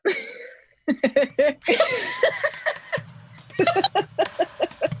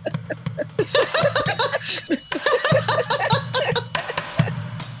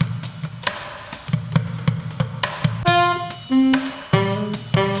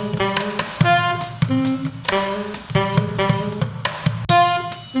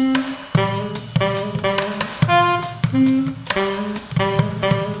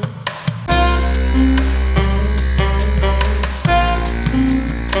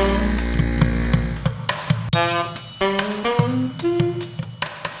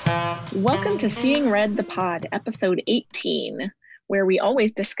Welcome to Seeing Red the Pod, episode 18, where we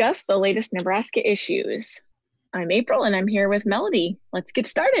always discuss the latest Nebraska issues. I'm April and I'm here with Melody. Let's get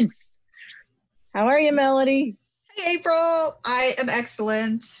started. How are you, Melody? Hey, April. I am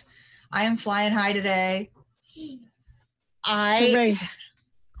excellent. I am flying high today. I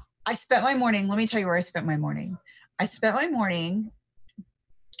spent my morning, let me tell you where I spent my morning. I spent my morning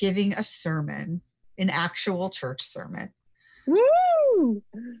giving a sermon, an actual church sermon. Woo!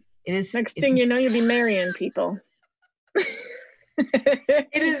 Next thing you know, you'll be marrying people.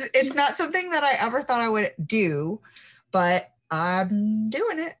 It's not something that I ever thought I would do, but I'm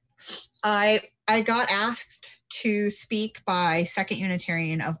doing it. I got asked to speak by Second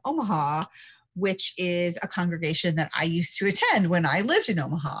Unitarian of Omaha, which is a congregation that I used to attend when I lived in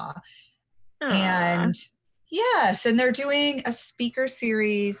Omaha. Aww. And yes, and they're doing a speaker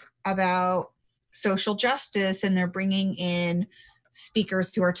series about social justice, and they're bringing in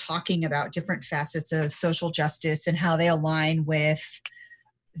speakers who are talking about different facets of social justice and how they align with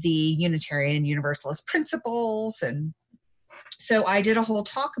the Unitarian Universalist principles. And so I did a whole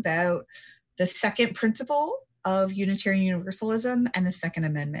talk about the second principle of Unitarian Universalism and the Second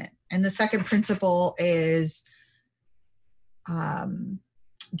Amendment. And the second principle is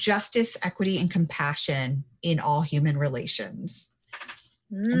justice, equity, and compassion in all human relations.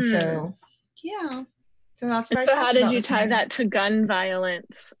 And so, yeah. So that's what I talked about. So how did you tie that to gun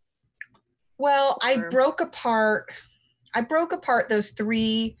violence? Well, I broke apart those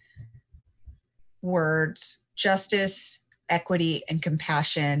three words: justice, equity, and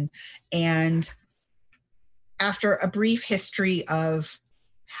compassion. And after a brief history of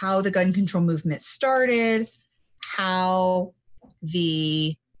how the gun control movement started, how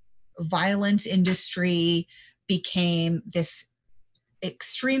the violence industry became this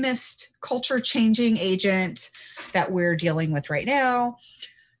extremist culture changing agent that we're dealing with right now,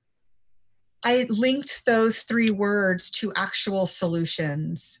 I linked those three words to actual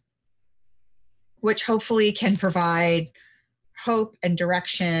solutions, which hopefully can provide hope and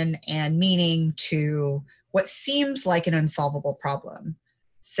direction and meaning to what seems like an unsolvable problem.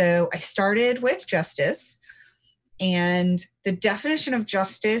 So I started with justice, and the definition of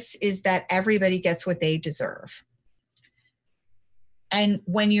justice is that everybody gets what they deserve. And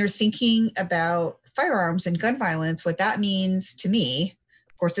when you're thinking about firearms and gun violence, what that means to me,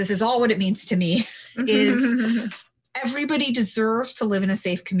 of course, this is all what it means to me, is everybody deserves to live in a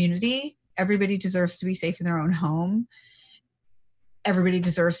safe community. Everybody deserves to be safe in their own home. Everybody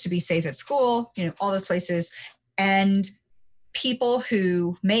deserves to be safe at school, all those places. And people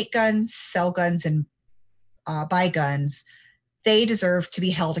who make guns, sell guns, and buy guns, they deserve to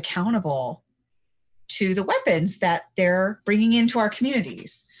be held accountable to the weapons that they're bringing into our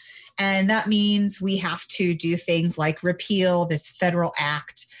communities. And that means we have to do things like repeal this federal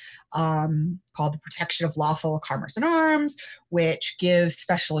act called the Protection of Lawful Commerce in Arms, which gives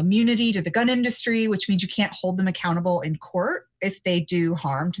special immunity to the gun industry, which means you can't hold them accountable in court if they do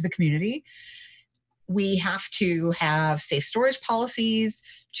harm to the community. We have to have safe storage policies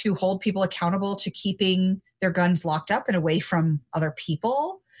to hold people accountable to keeping their guns locked up and away from other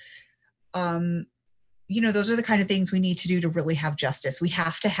people. Those are the kind of things we need to do to really have justice. We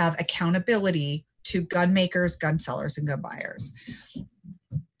have to have accountability to gun makers, gun sellers, and gun buyers.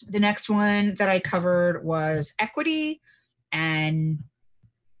 The next one that I covered was equity, and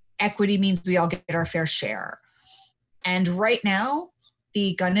equity means we all get our fair share. And right now,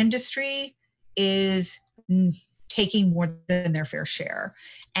 the gun industry is taking more than their fair share,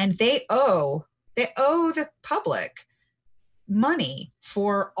 and they owe the public money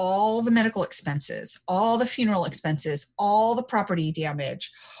for all the medical expenses, all the funeral expenses, all the property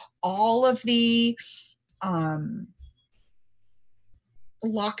damage, all of the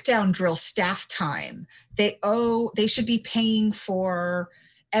lockdown drill staff time. They should be paying for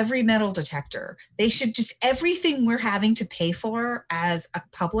every metal detector. They should just, everything we're having to pay for as a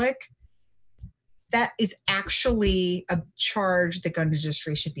public, that is actually a charge the gun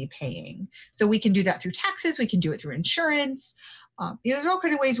industry should be paying. So we can do that through taxes. We can do it through insurance. There's all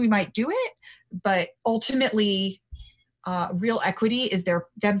kinds of ways we might do it, but ultimately real equity is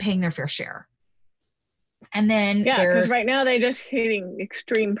them paying their fair share. And then because right now they're just hitting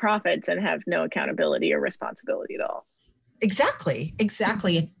extreme profits and have no accountability or responsibility at all. Exactly.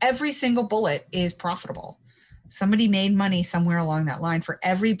 And every single bullet is profitable. Somebody made money somewhere along that line for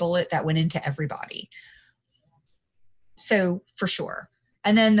every bullet that went into everybody. So for sure.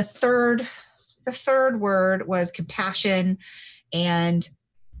 And then the third word was compassion. And,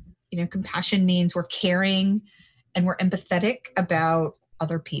 compassion means we're caring and we're empathetic about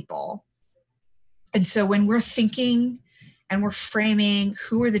other people. And so when we're thinking and we're framing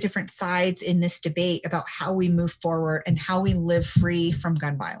who are the different sides in this debate about how we move forward and how we live free from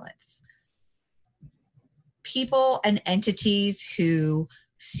gun violence, people and entities who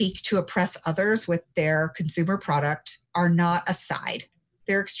seek to oppress others with their consumer product are not a side.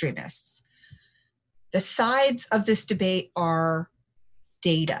 They're extremists. The sides of this debate are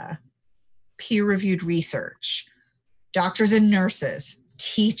data, peer-reviewed research, doctors and nurses,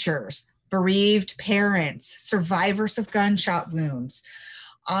 teachers, bereaved parents, survivors of gunshot wounds,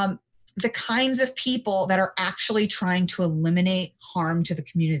 the kinds of people that are actually trying to eliminate harm to the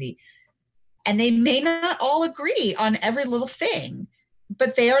community. And they may not all agree on every little thing,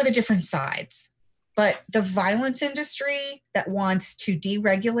 but they are the different sides. But the violence industry that wants to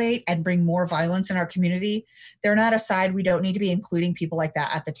deregulate and bring more violence in our community, they're not a side. We don't need to be including people like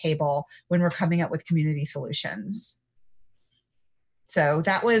that at the table when we're coming up with community solutions. So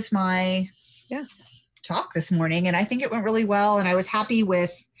that was my talk this morning. And I think it went really well. And I was happy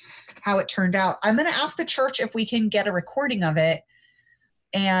with how it turned out. I'm going to ask the church if we can get a recording of it.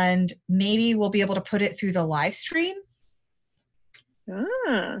 And maybe we'll be able to put it through the live stream.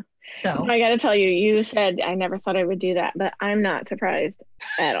 So I got to tell you, you said I never thought I would do that, but I'm not surprised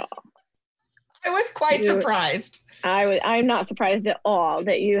at all. I was quite surprised. I'm not surprised at all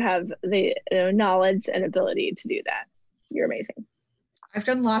that you have the knowledge and ability to do that. You're amazing. I've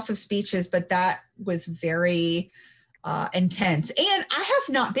done lots of speeches, but that was very intense. And I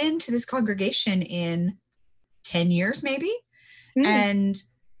have not been to this congregation in 10 years, maybe. Mm. And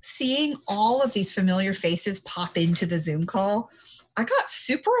seeing all of these familiar faces pop into the Zoom call, I got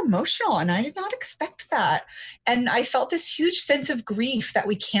super emotional and I did not expect that. And I felt this huge sense of grief that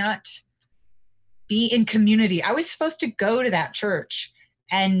we can't be in community. I was supposed to go to that church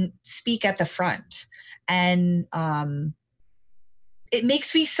and speak at the front. And it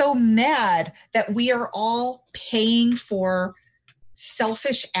makes me so mad that we are all paying for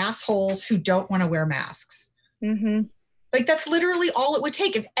selfish assholes who don't want to wear masks. Mm-hmm. Like, that's literally all it would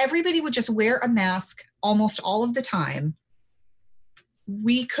take. If everybody would just wear a mask almost all of the time,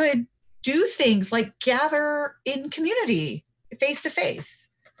 we could do things like gather in community face to face.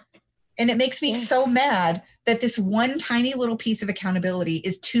 And it makes me so mad that this one tiny little piece of accountability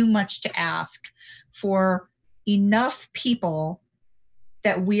is too much to ask for enough people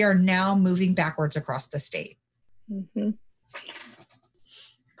that we are now moving backwards across the state. Mm-hmm.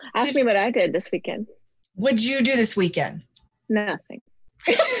 Ask me what I did this weekend. What'd you do this weekend? Nothing.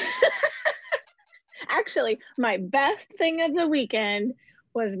 Actually, my best thing of the weekend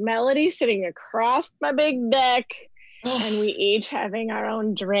was Melody sitting across my big deck and we each having our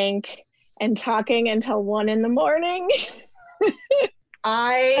own drink and talking until 1 a.m.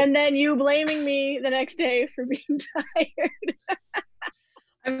 And then you blaming me the next day for being tired.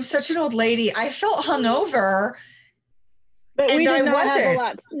 I'm such an old lady. I felt hungover. But we did I not wasn't. have a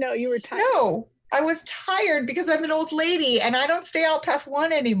lot. No, you were tired. No, I was tired because I'm an old lady and I don't stay out past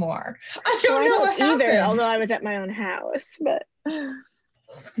 1 anymore. I don't know what happened. Either, although I was at my own house, but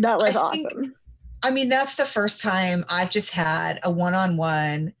that was awesome. That's the first time I've just had a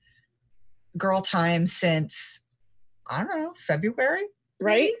one-on-one girl time since, I don't know, February?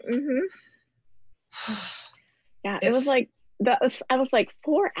 Right? Mm-hmm. Yeah, it was like, I was like,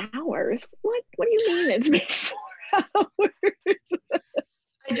 4 hours? What do you mean it's been 4 hours?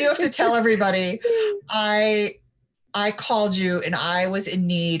 I do have to tell everybody, I called you and I was in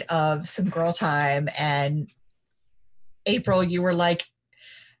need of some girl time. And April, you were like,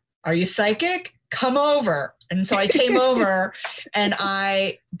 are you psychic? Come over. And so I came over and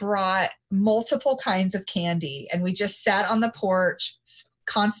I brought multiple kinds of candy. And we just sat on the porch,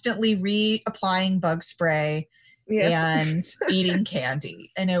 constantly reapplying bug spray and eating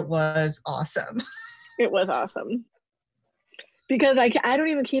candy. And it was awesome. It was awesome. Because I don't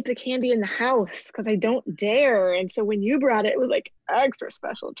even keep the candy in the house because I don't dare. And so when you brought it, it was like extra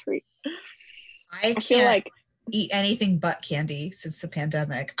special treat. I feel like eat anything but candy since the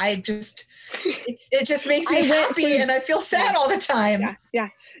pandemic. It just makes me happy and I feel sad all the time. Yeah.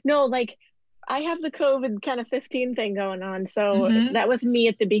 No, like I have the COVID kind of 15 thing going on. So that was me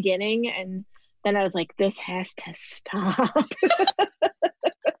at the beginning. And then I was like, this has to stop.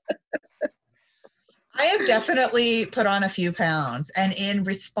 I have definitely put on a few pounds, and in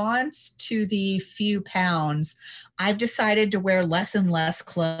response to the few pounds, I've decided to wear less and less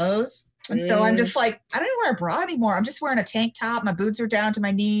clothes. And so I'm just like, I don't even wear a bra anymore. I'm just wearing a tank top. My boots are down to my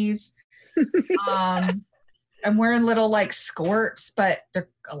knees. I'm wearing little like skirts, but they're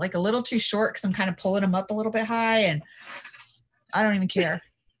like a little too short because I'm kind of pulling them up a little bit high, and I don't even care.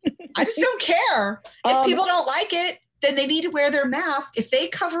 I just don't care. If people don't like it, then they need to wear their mask. If they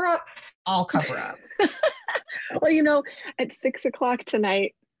cover up, I'll cover up. Well, you know, at 6:00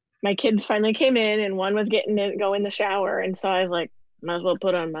 tonight, my kids finally came in and one was getting to go in the shower. And so I was like, might as well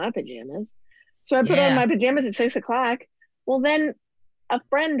put on my pajamas. So I put on my pajamas at 6:00. Well, then a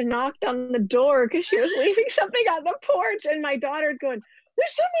friend knocked on the door because she was leaving something on the porch. And my daughter's going,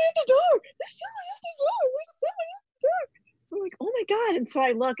 there's somebody at the door. There's somebody at the door. There's somebody at the door. I'm like, oh my God. And so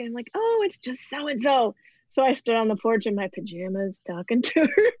I look and I'm like, oh, it's just so-and-so. So I stood on the porch in my pajamas talking to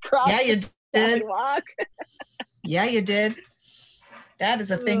her across the sidewalk. Yeah, you did. That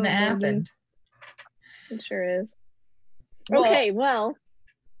is a thing that happened. It sure is. Well, okay, well.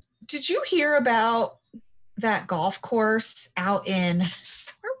 Did you hear about that golf course out in,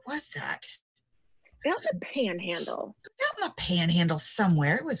 where was that? Out in the Panhandle. It was out in the Panhandle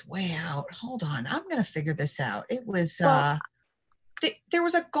somewhere. It was way out. Hold on. I'm going to figure this out. It was, there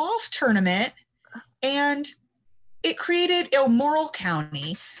was a golf tournament, and it created Morrill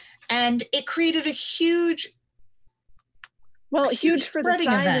County, and it created a huge huge for the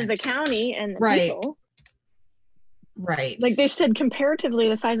size of the county and the people. Right. Like they said, comparatively,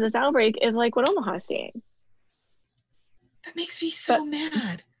 the size of this outbreak is like what Omaha's seeing. That makes me so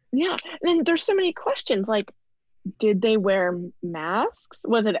mad. Yeah. And then there's so many questions. Like, did they wear masks?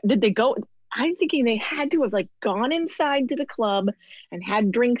 Did they go? I'm thinking they had to have like gone inside to the club and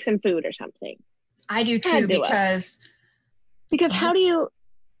had drinks and food or something. I do too, because how do you,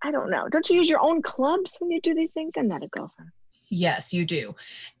 I don't know. Don't you use your own clubs when you do these things? I'm not a golfer. Yes, you do.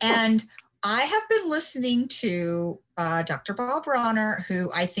 And I have been listening to Dr. Bob Bronner,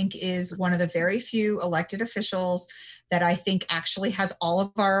 who I think is one of the very few elected officials that I think actually has all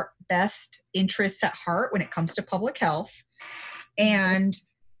of our best interests at heart when it comes to public health. And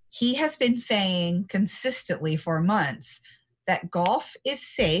he has been saying consistently for months that golf is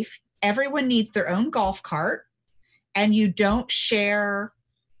safe. Everyone needs their own golf cart, and you don't share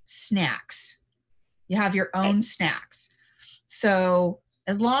snacks. You have your own snacks. So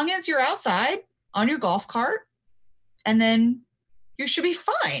as long as you're outside on your golf cart, and then you should be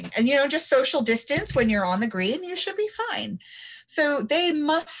fine. And, just social distance when you're on the green, you should be fine. So they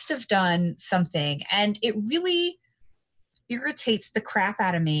must have done something. And it really irritates the crap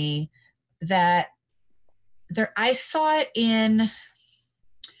out of me that I saw it in,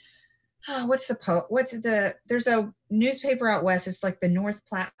 there's a newspaper out west. It's like the North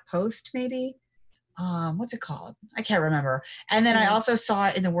Platte Post, maybe. What's it called? I can't remember. And then I also saw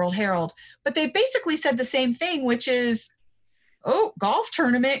it in the World Herald, but they basically said the same thing, which is, golf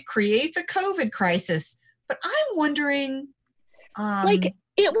tournament creates a COVID crisis. But I'm wondering,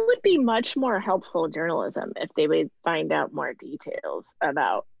 it would be much more helpful journalism if they would find out more details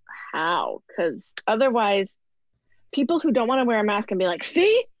about how, because otherwise people who don't want to wear a mask can be like,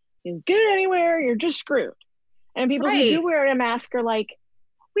 see, you can get it anywhere, you're just screwed. And people who do wear a mask are like,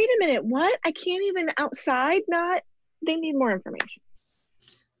 wait a minute, what? I can't even outside they need more information.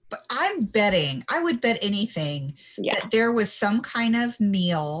 But I would bet anything that there was some kind of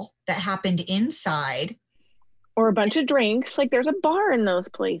meal that happened inside. Or a bunch of drinks. Like there's a bar in those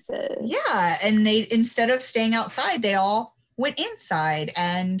places. Yeah. And they, instead of staying outside, they all went inside,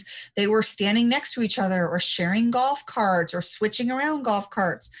 and they were standing next to each other or sharing golf carts or switching around golf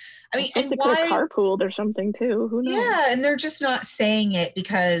carts. I mean, and why carpooled or something too? Who knows? Yeah, and they're just not saying it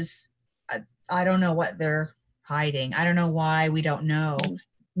because I don't know what they're hiding. I don't know why we don't know.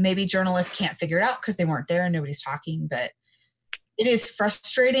 Maybe journalists can't figure it out because they weren't there and nobody's talking. But it is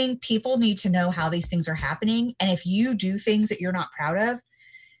frustrating. People need to know how these things are happening, and if you do things that you're not proud of,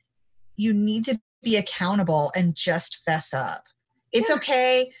 you need to be accountable and just fess up. It's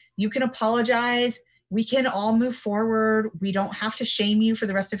okay. You can apologize. We can all move forward. We don't have to shame you for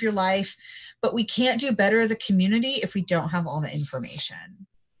the rest of your life, but we can't do better as a community if we don't have all the information.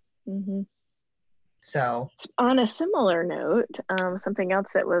 Mm-hmm. So on a similar note, something else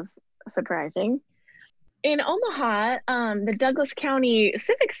that was surprising, in Omaha, the Douglas County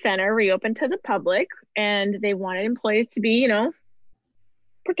Civic Center reopened to the public, and they wanted employees to be,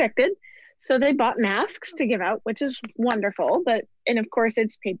 protected. So they bought masks to give out, which is wonderful. And of course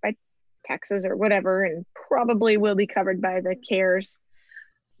it's paid by taxes or whatever, and probably will be covered by the CARES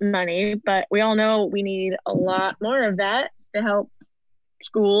money, but we all know we need a lot more of that to help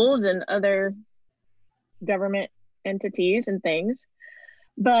schools and other government entities and things.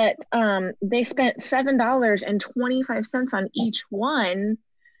 But they spent $7.25 on each one,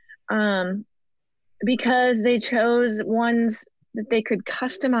 because they chose ones that they could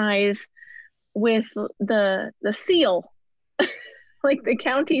customize with the seal, like the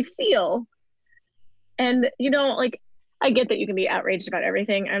county seal. And like, I get that you can be outraged about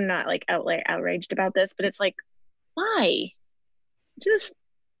everything. I'm not like outraged about this, but it's like, why? Just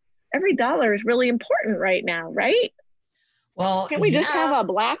every dollar is really important right now, right? Well, can't we just have a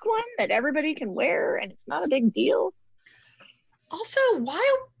black one that everybody can wear and it's not a big deal? Also,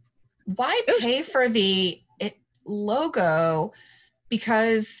 why pay for the logo?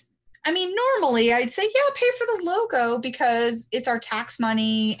 Because I mean, normally I'd say, yeah, pay for the logo because it's our tax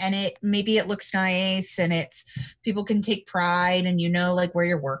money and maybe it looks nice and people can take pride and like where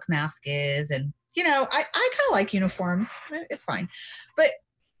your work mask is. And, I kind of like uniforms. It's fine. But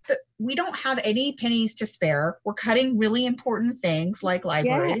we don't have any pennies to spare. We're cutting really important things like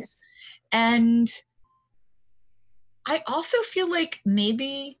libraries. Yeah. And I also feel like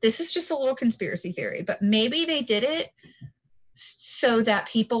maybe this is just a little conspiracy theory, but maybe they did it so that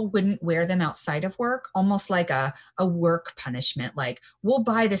people wouldn't wear them outside of work, almost like a work punishment. Like, we'll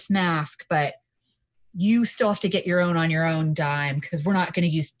buy this mask, but you still have to get your own on your own dime because we're not going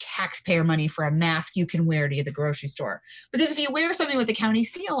to use taxpayer money for a mask you can wear to the grocery store. Because if you wear something with the county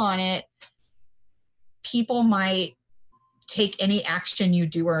seal on it, people might take any action you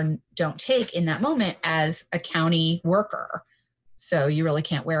do or don't take in that moment as a county worker. So you really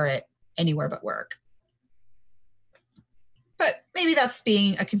can't wear it anywhere but work. But maybe that's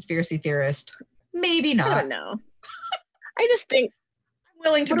being a conspiracy theorist. Maybe not. I don't know. I just think I'm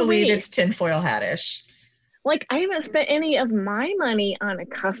willing to believe it's tinfoil hat-ish. Like, I haven't spent any of my money on a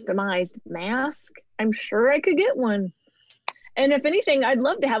customized mask. I'm sure I could get one. And if anything, I'd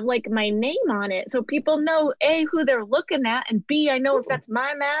love to have like my name on it so people know A, who they're looking at, and B, I know if that's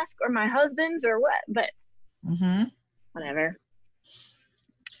my mask or my husband's or what. But whatever.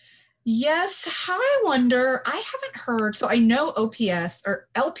 Yes, I wonder, I haven't heard, so I know OPS or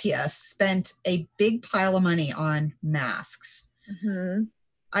LPS spent a big pile of money on masks.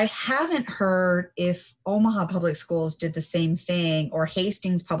 I haven't heard if Omaha Public Schools did the same thing, or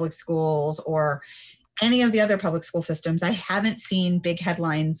Hastings Public Schools, or any of the other public school systems. I haven't seen big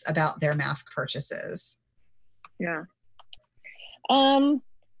headlines about their mask purchases. Yeah.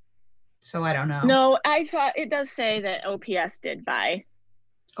 So I don't know. No, I thought it does say that OPS did buy.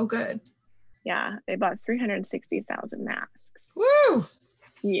 Oh, good. Yeah, they bought 360,000 masks. Woo!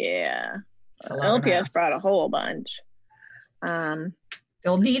 Yeah. LPS brought a whole bunch.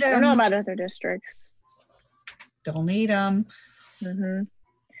 They'll need them. I don't know about other districts. They'll need them.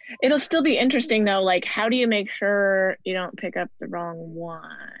 It'll still be interesting though. Like, how do you make sure you don't pick up the wrong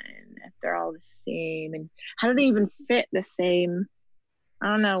one if they're all the same? And how do they even fit the same? I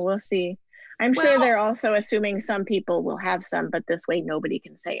don't know. We'll see. I'm sure they're also assuming some people will have some, but this way nobody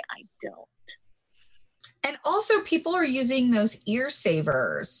can say I don't. And also people are using those ear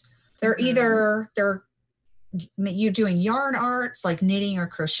savers. They're either you doing yarn arts like knitting or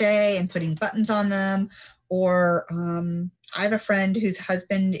crochet and putting buttons on them, or I have a friend whose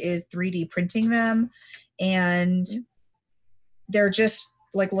husband is 3D printing them, and they're just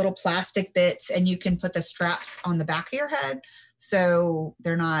like little plastic bits, and you can put the straps on the back of your head so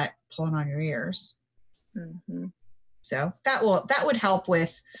they're not pulling on your ears. So that would help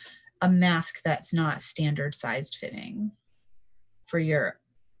with a mask that's not standard sized fitting for your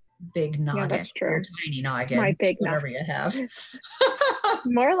big noggin. Yeah, that's true. Your tiny noggin. My big whatever you have.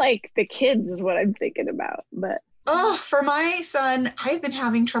 More like the kids is what I'm thinking about. But for my son, I've been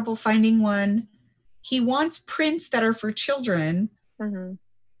having trouble finding one. He wants prints that are for children.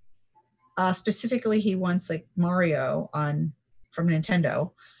 Specifically, he wants like Mario from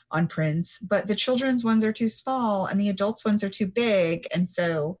Nintendo on prints, but the children's ones are too small and the adults ones are too big, and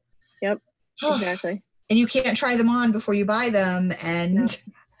so exactly. And you can't try them on before you buy them, and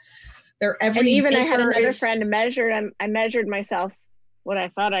they're every. And even I had another friend I measured myself what I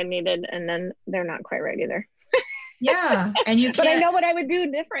thought I needed, and then they're not quite right either. Yeah, and you can't. But I know what I would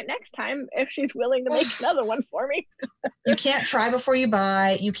do different next time if she's willing to make another one for me. You can't try before you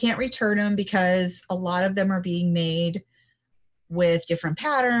buy. You can't return them because a lot of them are being made with different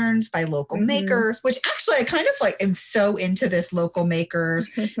patterns by local makers, which actually I kind of like am so into this local makers.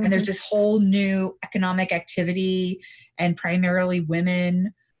 And there's this whole new economic activity, and primarily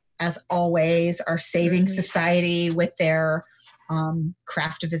women, as always, are saving society with their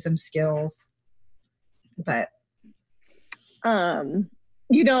craftivism skills. But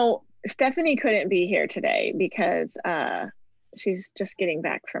You know, Stephanie couldn't be here today because she's just getting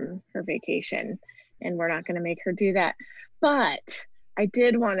back from her vacation, and we're not going to make her do that. But I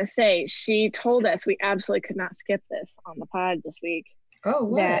did want to say, she told us we absolutely could not skip this on the pod this week. Oh,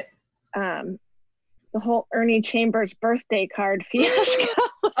 what? That the whole Ernie Chambers birthday card fiasco.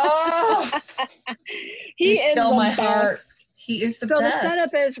 Oh, He he's still my best. heart. He is the so best. The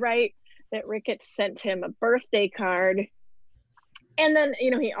setup is right that Ricketts sent him a birthday card. And then, you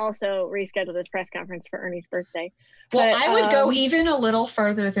know, he also rescheduled his press conference for Ernie's birthday. Well, but, I would go even a little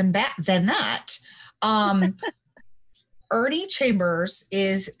further than that. Ernie Chambers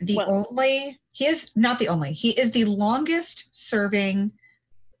is he is not the only, he is the longest serving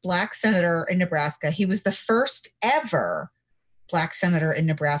Black senator in Nebraska. He was the first ever Black senator in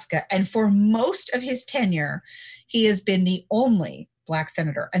Nebraska. And for most of his tenure, he has been the only Black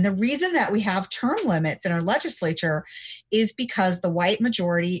senator. And the reason that we have term limits in our legislature is because the white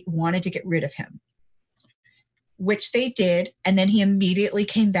majority wanted to get rid of him, which they did. And then he immediately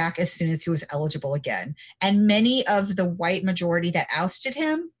came back as soon as he was eligible again. And many of the white majority that ousted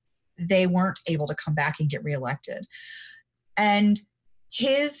him, they weren't able to come back and get reelected. And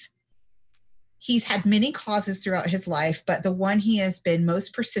he's had many causes throughout his life, but the one he has been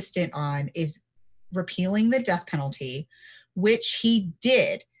most persistent on is repealing the death penalty, which he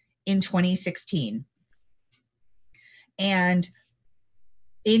did in 2016. And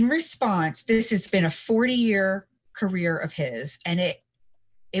in response, this has been a 40-year career of his, and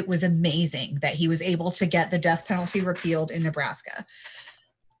it was amazing that he was able to get the death penalty repealed in Nebraska.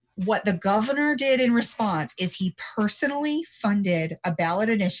 What the governor did in response is he personally funded a ballot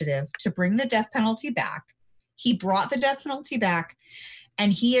initiative to bring the death penalty back. He brought the death penalty back,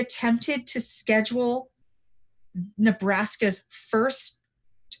 and he attempted to schedule Nebraska's first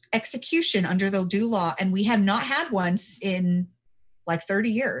execution under the due law, and we have not had one in like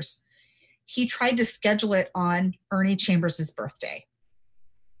 30 years. He tried to schedule it on Ernie Chambers' birthday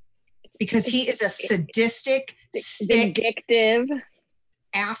because he is a sadistic, sick, vindictive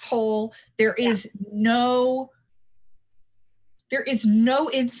asshole. There is no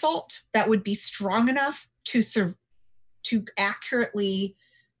insult that would be strong enough to accurately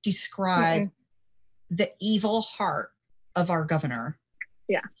describe the evil heart of our governor.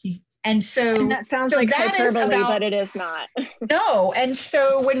 Yeah. And that sounds like hyperbole, but it is not. No. And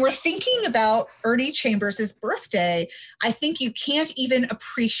so when we're thinking about Ernie Chambers' birthday, I think you can't even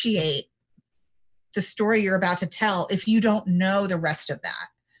appreciate the story you're about to tell if you don't know the rest of that.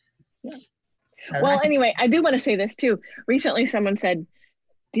 Yeah. So anyway, I do want to say this too. Recently someone said,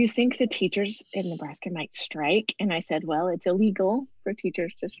 do you think the teachers in Nebraska might strike? And I said, well, it's illegal for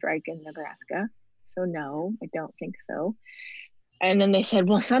teachers to strike in Nebraska. So no, I don't think so. And then they said,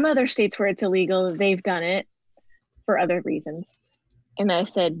 well, some other states where it's illegal, they've done it for other reasons. And I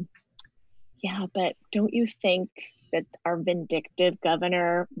said, yeah, but don't you think that our vindictive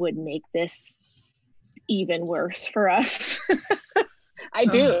governor would make this even worse for us? I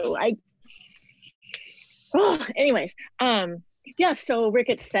do. Anyways, yeah, so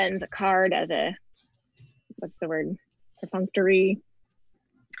Ricketts sends a card as a, what's the word? Perfunctory,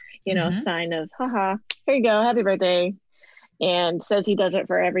 sign of, haha, here you go, happy birthday. And says he does it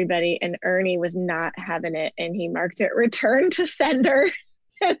for everybody. And Ernie was not having it. And he marked it return to sender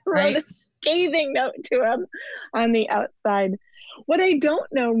and wrote a scathing note to him on the outside. What I don't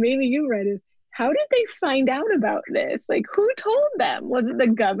know, maybe you read, is how did they find out about this? Like, who told them? Was it the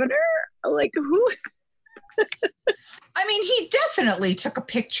governor? Like, who? I mean, he definitely took a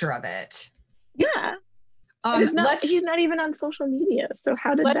picture of it. Yeah. He's not even on social media. So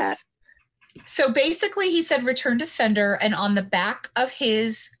how did that? So basically he said return to sender, and on the back of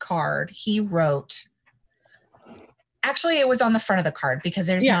his card he wrote, actually it was on the front of the card because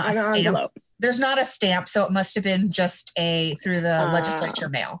there's not a stamp. Envelope. There's not a stamp, so it must have been just through the legislature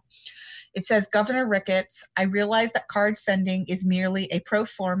mail. It says, Governor Ricketts, I realize that card sending is merely a pro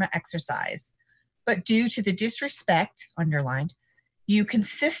forma exercise, but due to the disrespect, underlined, you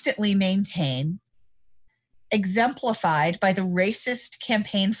consistently maintain, exemplified by the racist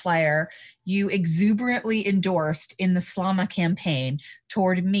campaign flyer you exuberantly endorsed in the Slama campaign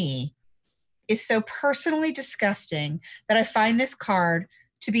toward me, is so personally disgusting that I find this card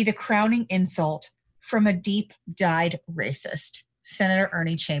to be the crowning insult from a deep-dyed racist, Senator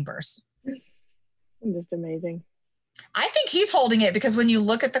Ernie Chambers. Just amazing. I think he's holding it because when you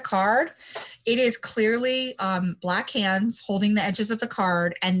look at the card, it is clearly black hands holding the edges of the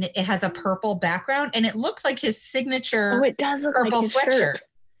card, and it has a purple background, and it looks like his signature it does look purple like his sweatshirt. shirt.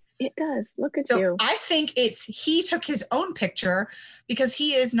 It does. Look at So you. I think he took his own picture because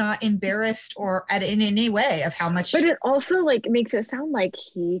he is not embarrassed or in any way of how much. But it also like makes it sound like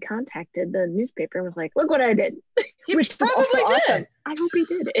he contacted the newspaper and was like, "Look what I did," He which is probably also did. awesome. I hope he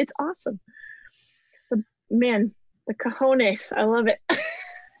did. It's awesome. Man, the cojones. I love it.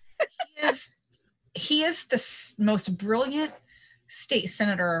 He is the most brilliant state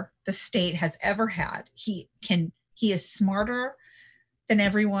senator the state has ever had. He is smarter than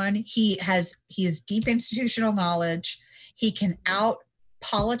everyone. He has deep institutional knowledge. He can out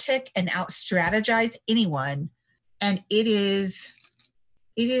politic and out strategize anyone. And it is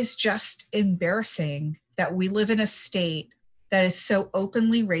just embarrassing that we live in a state that is so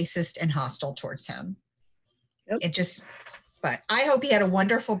openly racist and hostile towards him. Yep. But I hope he had a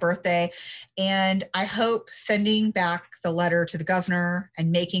wonderful birthday, and I hope sending back the letter to the governor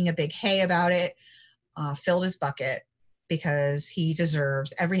and making a big hay about it filled his bucket, because he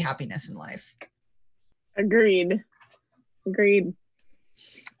deserves every happiness in life. Agreed.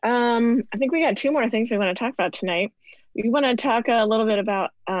 I think we got two more things we want to talk about tonight. We want to talk a little bit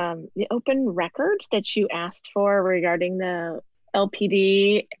about the open records that you asked for regarding the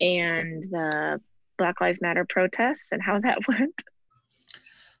LPD and the Black Lives Matter protests and how that went.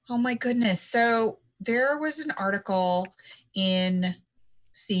 Oh my goodness. So there was an article in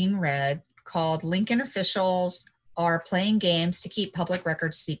Seeing Red called "Lincoln Officials Are Playing Games to Keep Public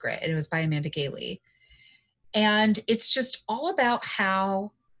Records Secret." And it was by Amanda Gailey. And it's just all about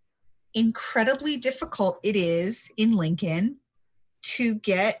how incredibly difficult it is in Lincoln to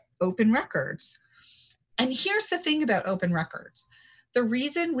get open records. And here's the thing about open records. The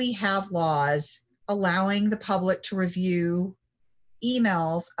reason we have laws allowing the public to review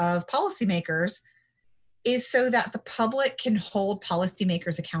emails of policymakers is so that the public can hold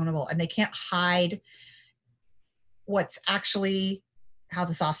policymakers accountable, and they can't hide what's actually how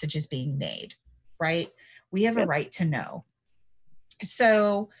the sausage is being made, right? We have a right to know.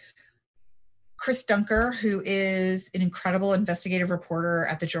 So Chris Dunker, who is an incredible investigative reporter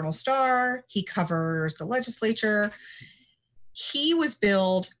at the Journal-Star, he covers the legislature. He was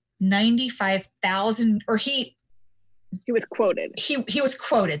billed $95,000, or he was quoted. He was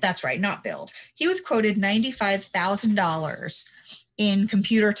quoted. That's right, not billed. He was quoted $95,000 in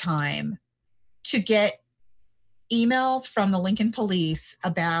computer time to get emails from the Lincoln police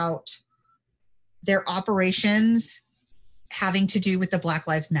about their operations having to do with the Black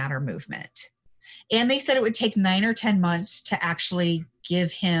Lives Matter movement. And they said it would take 9 or 10 months to actually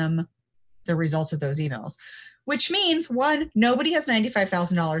give him the results of those emails, which means, one, nobody has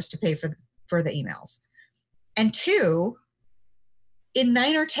 $95,000 to pay for the emails. And two, in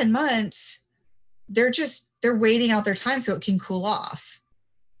 9 or 10 months, they're waiting out their time so it can cool off.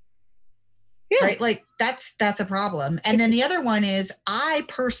 Yeah. Right? Like that's a problem. And then the other one is, I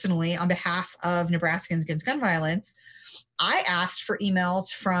personally, on behalf of Nebraskans Against Gun Violence, I asked for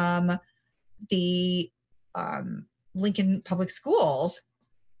emails from the Lincoln Public Schools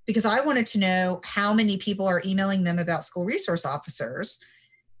because I wanted to know how many people are emailing them about school resource officers.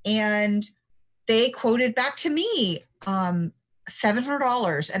 And they quoted back to me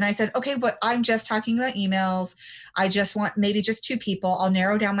 $700. And I said, okay, but I'm just talking about emails. I just want maybe just 2 people. I'll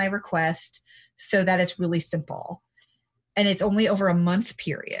narrow down my request so that it's really simple. And it's only over a month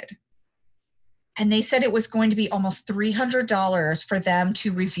period. And they said it was going to be almost $300 for them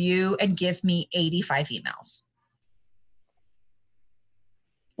to review and give me 85 emails.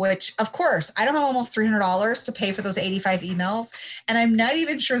 Which, of course, I don't have almost $300 to pay for those 85 emails. And I'm not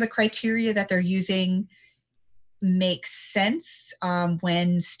even sure the criteria that they're using makes sense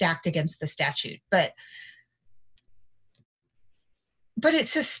when stacked against the statute. But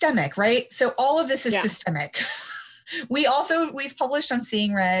it's systemic, right? So all of this is systemic. We've published on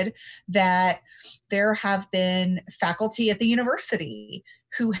Seeing Red that there have been faculty at the university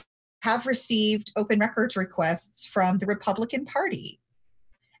who have received open records requests from the Republican Party.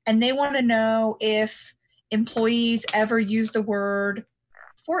 And they want to know if employees ever use the word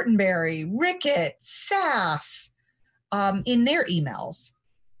Fortenberry, Ricketts, Sass in their emails.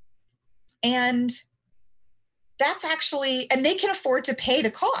 And that's actually, and they can afford to pay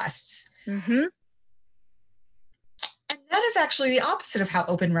the costs. Mm-hmm. And that is actually the opposite of how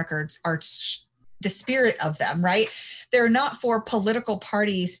open records are, the spirit of them, right? They're not for political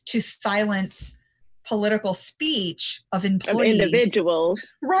parties to silence political speech of employees. Of individuals.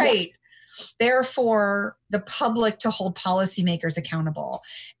 Right. Yeah. They're for the public to hold policymakers accountable.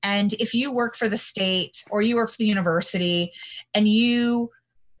 And if you work for the state or you work for the university and you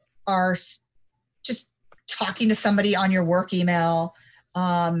are just talking to somebody on your work email,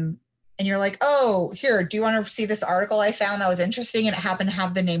 and and you're like, oh, here, do you want to see this article I found that was interesting and it happened to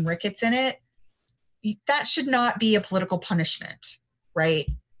have the name Ricketts in it? That should not be a political punishment, right?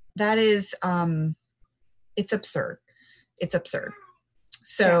 That is, it's absurd. It's absurd.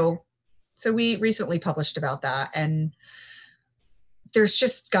 So we recently published about that, and there's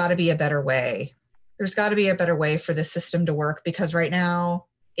just got to be a better way. There's got to be a better way for the system to work, because right now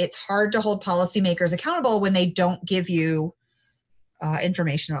it's hard to hold policymakers accountable when they don't give you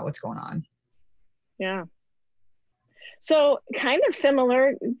information about what's going on. Yeah. So kind of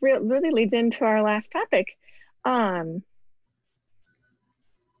similar, really leads into our last topic.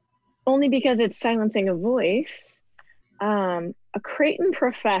 Only because it's silencing a voice. A Creighton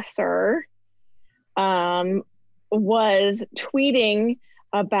professor was tweeting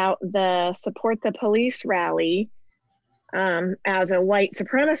about the Support the Police rally as a white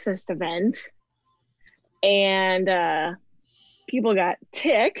supremacist event. And people got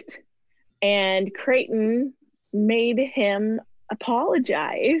ticked, and Creighton made him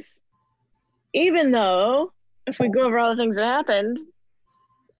apologize, even though, if we go over all the things that happened,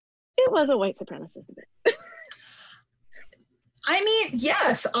 it was a white supremacist event. I mean,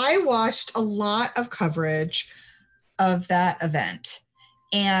 yes, I watched a lot of coverage of that event.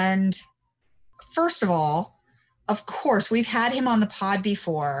 And first of all, of course, we've had him on the pod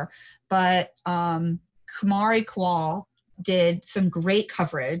before, but Kumari Kwal did some great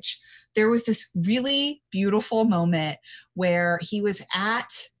coverage. There was this really beautiful moment where he was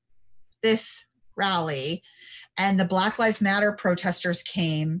at this rally and the Black Lives Matter protesters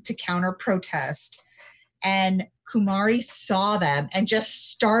came to counter protest, and Kumari saw them and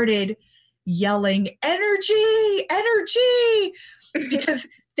just started yelling, energy, energy, because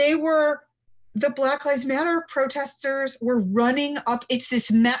the Black Lives Matter protesters were running up. It's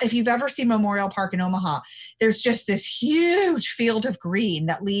this, if you've ever seen Memorial Park in Omaha, there's just this huge field of green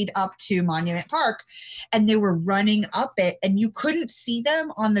that lead up to Monument Park. And they were running up it, and you couldn't see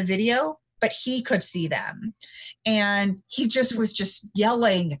them on the video, but he could see them. And he just was just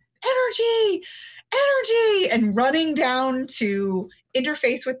yelling, energy, energy, and running down to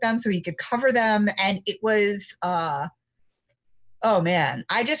interface with them so he could cover them. And it was, oh man,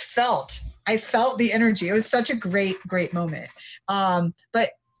 I felt the energy. It was such a great, great moment. But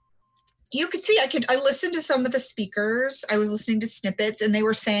you could see, I listened to some of the speakers. I was listening to snippets, and they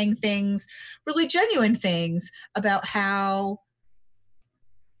were saying things, really genuine things about how,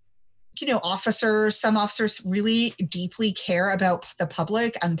 some officers really deeply care about the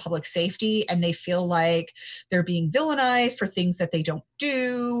public and public safety, and they feel like they're being villainized for things that they don't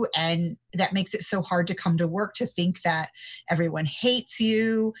do. And that makes it so hard to come to work, to think that everyone hates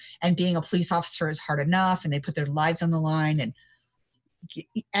you, and being a police officer is hard enough, and they put their lives on the line.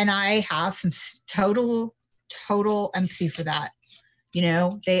 And I have some total empathy for that.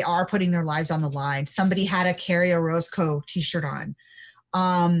 They are putting their lives on the line. Somebody had a Carry a Roscoe t-shirt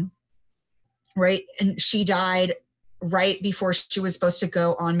on. Right. And she died right before she was supposed to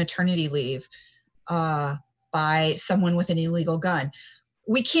go on maternity leave by someone with an illegal gun.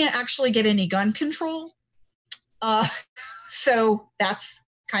 We can't actually get any gun control. So that's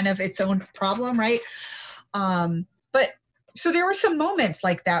kind of its own problem, right? But so there were some moments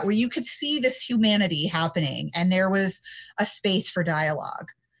like that where you could see this humanity happening, and there was a space for dialogue.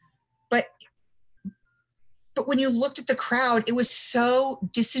 But when you looked at the crowd, it was so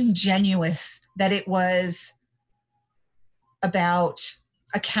disingenuous that it was about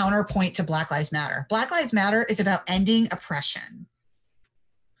a counterpoint to Black Lives Matter. Black Lives Matter is about ending oppression,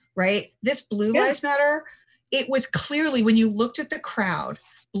 right? This Blue Lives Matter, it was clearly, when you looked at the crowd,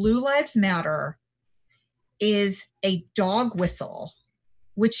 Blue Lives Matter is a dog whistle,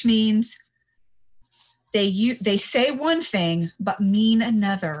 which means they say one thing but mean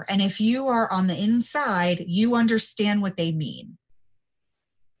another. And if you are on the inside, you understand what they mean.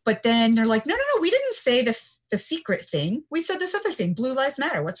 But then they're like, no, we didn't say the secret thing. We said this other thing, Blue Lives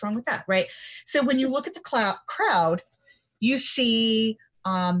Matter. What's wrong with that, right? So when you look at the crowd, you see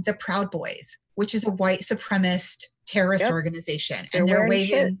the Proud Boys, which is a white supremacist terrorist organization. And they're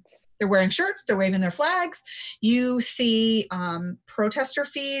waving. They're wearing shirts. They're waving their flags. You see protester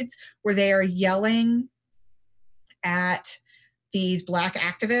feeds where they are yelling at these Black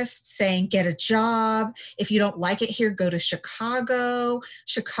activists saying, get a job. If you don't like it here, go to Chicago.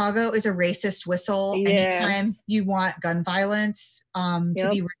 Chicago is a racist whistle. Yeah. Anytime you want gun violence to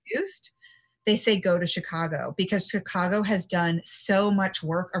be reduced, they say go to Chicago, because Chicago has done so much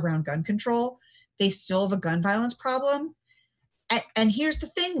work around gun control. They still have a gun violence problem. And here's the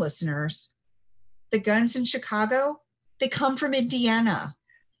thing, listeners. The guns in Chicago, they come from Indiana.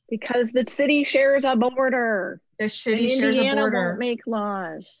 Because the city shares a border. The city shares a border. Indiana won't make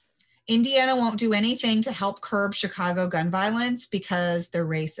laws. Indiana won't do anything to help curb Chicago gun violence because they're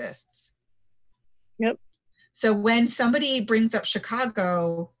racists. Yep. So when somebody brings up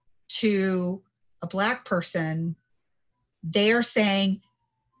Chicago to a Black person, they are saying,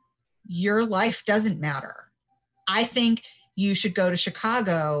 your life doesn't matter. I think you should go to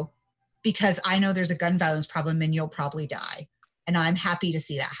Chicago because I know there's a gun violence problem and you'll probably die. And I'm happy to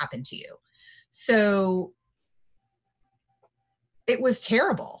see that happen to you. So it was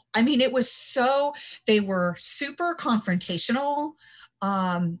terrible. I mean, they were super confrontational.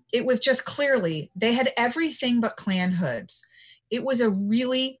 It was just clearly, they had everything but Klan hoods. It was a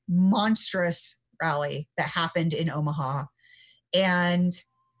really monstrous rally that happened in Omaha. And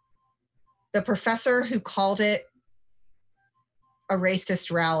the professor who called it a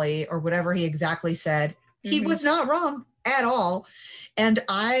racist rally, or whatever he exactly said, he was not wrong at all. And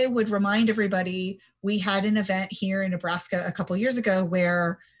I would remind everybody, we had an event here in Nebraska a couple years ago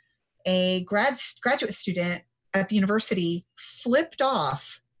where a graduate student at the university flipped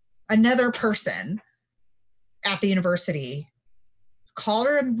off another person at the university, called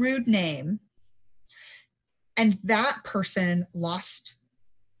her a rude name, and that person lost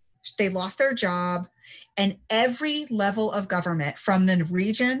their job. And every level of government, from the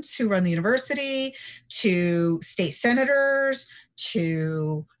regents who run the university to state senators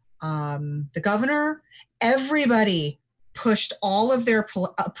to the governor, everybody pushed all of their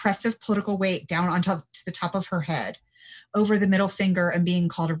oppressive political weight down onto the top of her head over the middle finger and being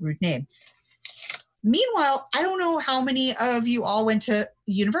called a rude name. Meanwhile, I don't know how many of you all went to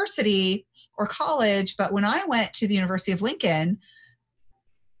university or college, but when I went to the University of Lincoln,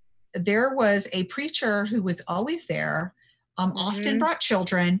 there was a preacher who was always there, often brought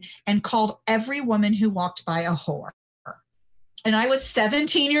children, and called every woman who walked by a whore. And I was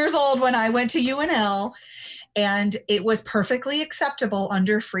 17 years old when I went to UNL, and it was perfectly acceptable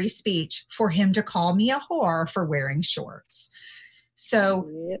under free speech for him to call me a whore for wearing shorts.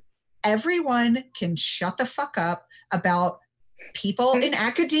 So everyone can shut the fuck up about people in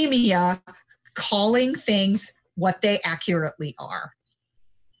academia calling things what they accurately are.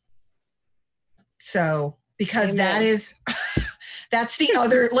 So, because that's the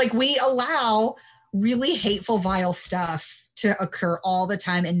other, like, we allow really hateful, vile stuff to occur all the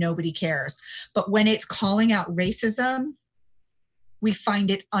time and nobody cares. But when it's calling out racism, we find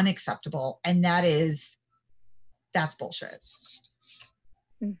it unacceptable. And that's bullshit.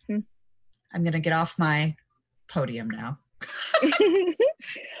 Mm-hmm. I'm going to get off my podium now.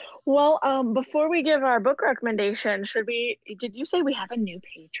 Well, before we give our book recommendation, did you say we have a new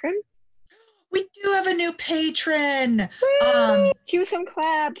patron? We do have a new patron. Cue some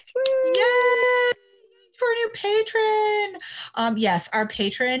claps. Woo! Yay! For a new patron. Yes, our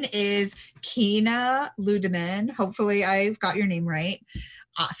patron is Kina Ludeman. Hopefully I've got your name right.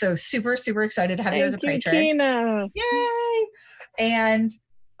 So super, super excited to have you as a patron. Kina. Yay! And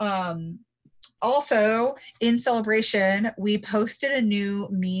also, in celebration, we posted a new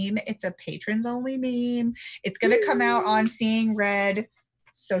meme. It's a patrons only meme. It's going to come out on Seeing Red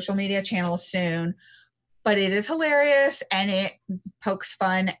social media channels soon, but it is hilarious and it pokes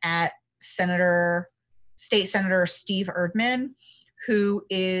fun at State Senator Steve Erdman, who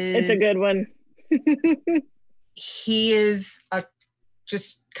is... It's a good one. He is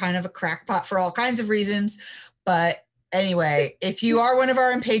just kind of a crackpot for all kinds of reasons, but anyway, if you are one of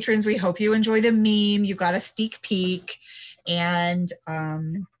our patrons, we hope you enjoy the meme. You got a sneak peek, and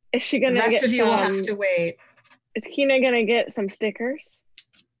is she gonna the rest of you will have to wait. Is Kina gonna get some stickers?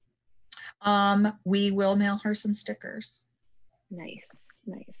 We will mail her some stickers. Nice.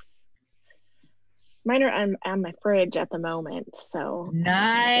 Mine are on my fridge at the moment, so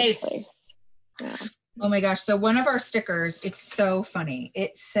nice. Yeah. Oh my gosh! So one of our stickers, it's so funny.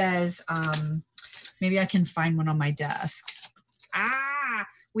 It says, maybe I can find one on my desk.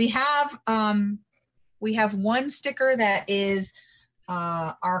 We have one sticker that is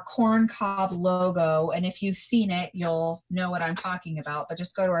our corn cob logo, and if you've seen it, you'll know what I'm talking about. But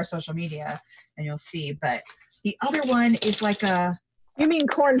just go to our social media and you'll see. But the other one is like a... You mean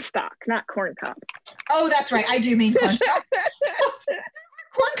corn stalk, not corn cob. Oh, that's right. I do mean corn stalk.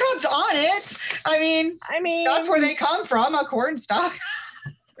 Corn cobs on it. I mean, that's where they come from, a corn stalk.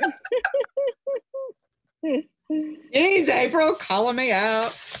 Jeez, April, calling me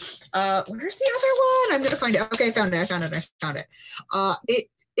out. Where's the other one? I'm gonna find it. Okay, I found it.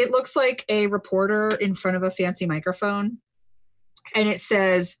 It looks like a reporter in front of a fancy microphone, and it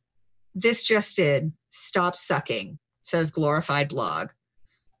says, "This just in, stop sucking," says Glorified Blog,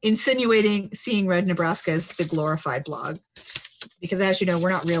 insinuating Seeing Red Nebraska is the glorified blog. Because as you know, we're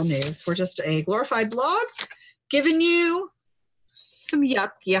not real news. We're just a glorified blog giving you some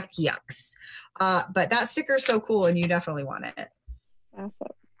yucks. But that sticker is so cool, and you definitely want it. Awesome.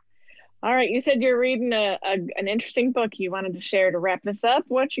 All right, you said you're reading an interesting book you wanted to share to wrap this up.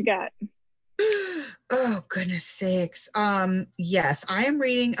 What you got? Oh, goodness sakes. Yes, I am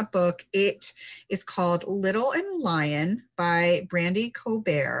reading a book. It is called Little and Lion by Brandy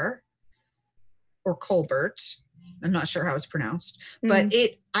Colbert, or Colbert. I'm not sure how it's pronounced, but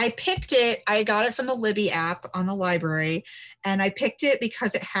I picked it. I got it from the Libby app on the library, and I picked it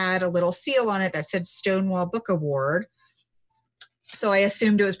because it had a little seal on it that said Stonewall Book Award. So I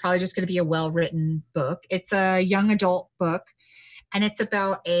assumed it was probably just going to be a well-written book. It's a young adult book, and it's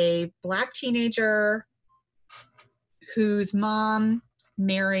about a Black teenager whose mom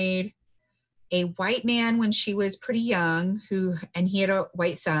married a white man when she was pretty young, and he had a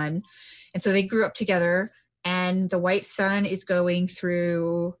white son. And so they grew up together, and the white son is going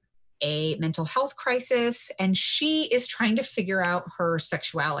through a mental health crisis, and she is trying to figure out her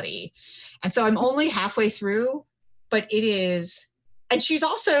sexuality. And so I'm only halfway through, but it is, and she's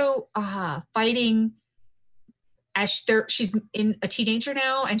also fighting as she's in a teenager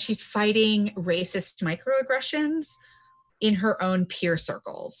now, and she's fighting racist microaggressions in her own peer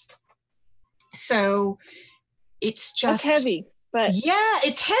circles. So it's just heavy, but yeah,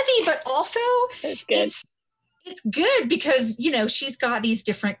 it's heavy, but also it's good. It's good because, you know, she's got these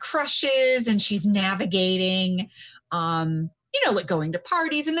different crushes, and she's navigating, like going to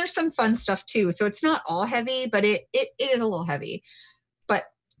parties, and there's some fun stuff too. So it's not all heavy, but it is a little heavy, but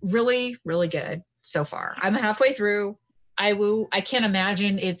really, really good so far. I'm halfway through. I can't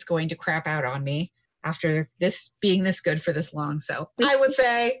imagine it's going to crap out on me after this being this good for this long. So I would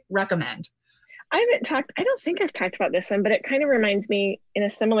say recommend. I don't think I've talked about this one, but it kind of reminds me in a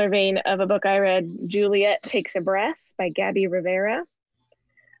similar vein of a book I read, Juliet Takes a Breath by Gabby Rivera.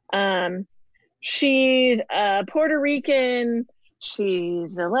 She's a Puerto Rican.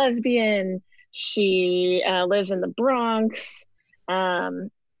 She's a lesbian. She lives in the Bronx.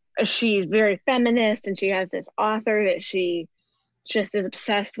 She's very feminist, and she has this author that she just is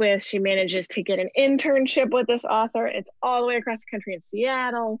obsessed with. She manages to get an internship with this author. It's all the way across the country in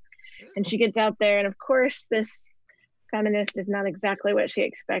Seattle. And she gets out there, and of course, this feminist is not exactly what she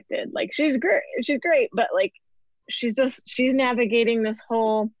expected. Like, she's great, but like, she's navigating this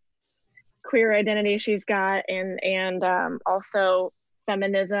whole queer identity she's got, and also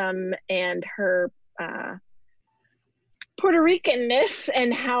feminism and her Puerto Ricanness,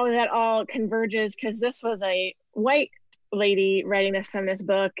 and how that all converges. Because this was a white lady writing this feminist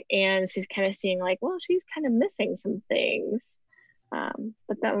book, and she's kind of seeing like, well, she's kind of missing some things.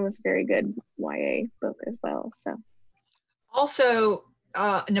 But that one was a very good YA book as well. So, also,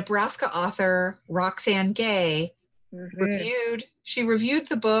 Nebraska author Roxane Gay reviewed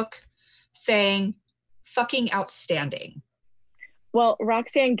the book, saying, "Fucking outstanding." Well,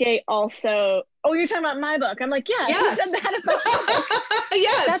 Roxane Gay also. Oh, you're talking about my book. I'm like, yeah, yes. She said that about my book.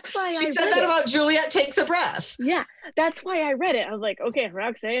 Yes, that's why she said that about Juliet Takes a Breath. Yeah, that's why I read it. I was like, okay,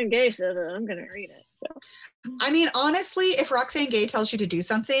 Roxane Gay says it, I'm gonna read it. So, I mean, honestly, if Roxane Gay tells you to do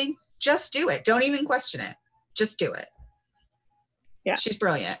something, just do it. Don't even question it. Just do it. Yeah, she's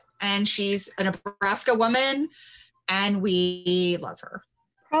brilliant, and she's a Nebraska woman, and we love her.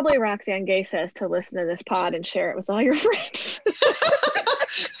 Probably Roxane Gay says to listen to this pod and share it with all your friends.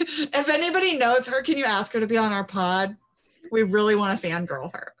 If anybody knows her, can you ask her to be on our pod? We really want to fangirl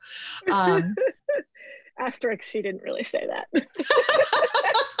her. Asterisk, she didn't really say that.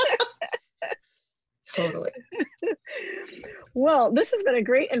 Totally. Well, this has been a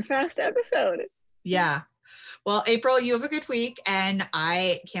great and fast episode. Yeah. Well, April, you have a good week, and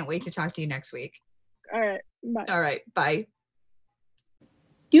I can't wait to talk to you next week. All right. Bye. All right. Bye.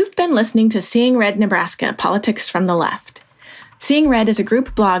 You've been listening to Seeing Red Nebraska, Politics from the Left. Seeing Red is a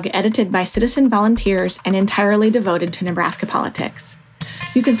group blog edited by citizen volunteers and entirely devoted to Nebraska politics.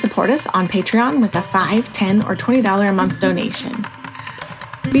 You can support us on Patreon with a $5, $10, or $20 a month donation.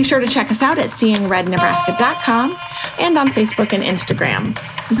 Be sure to check us out at seeingrednebraska.com and on Facebook and Instagram.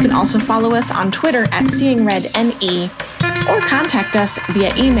 You can also follow us on Twitter at SeeingRedNE, or contact us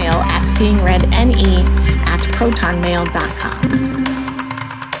via email at seeingredne@protonmail.com.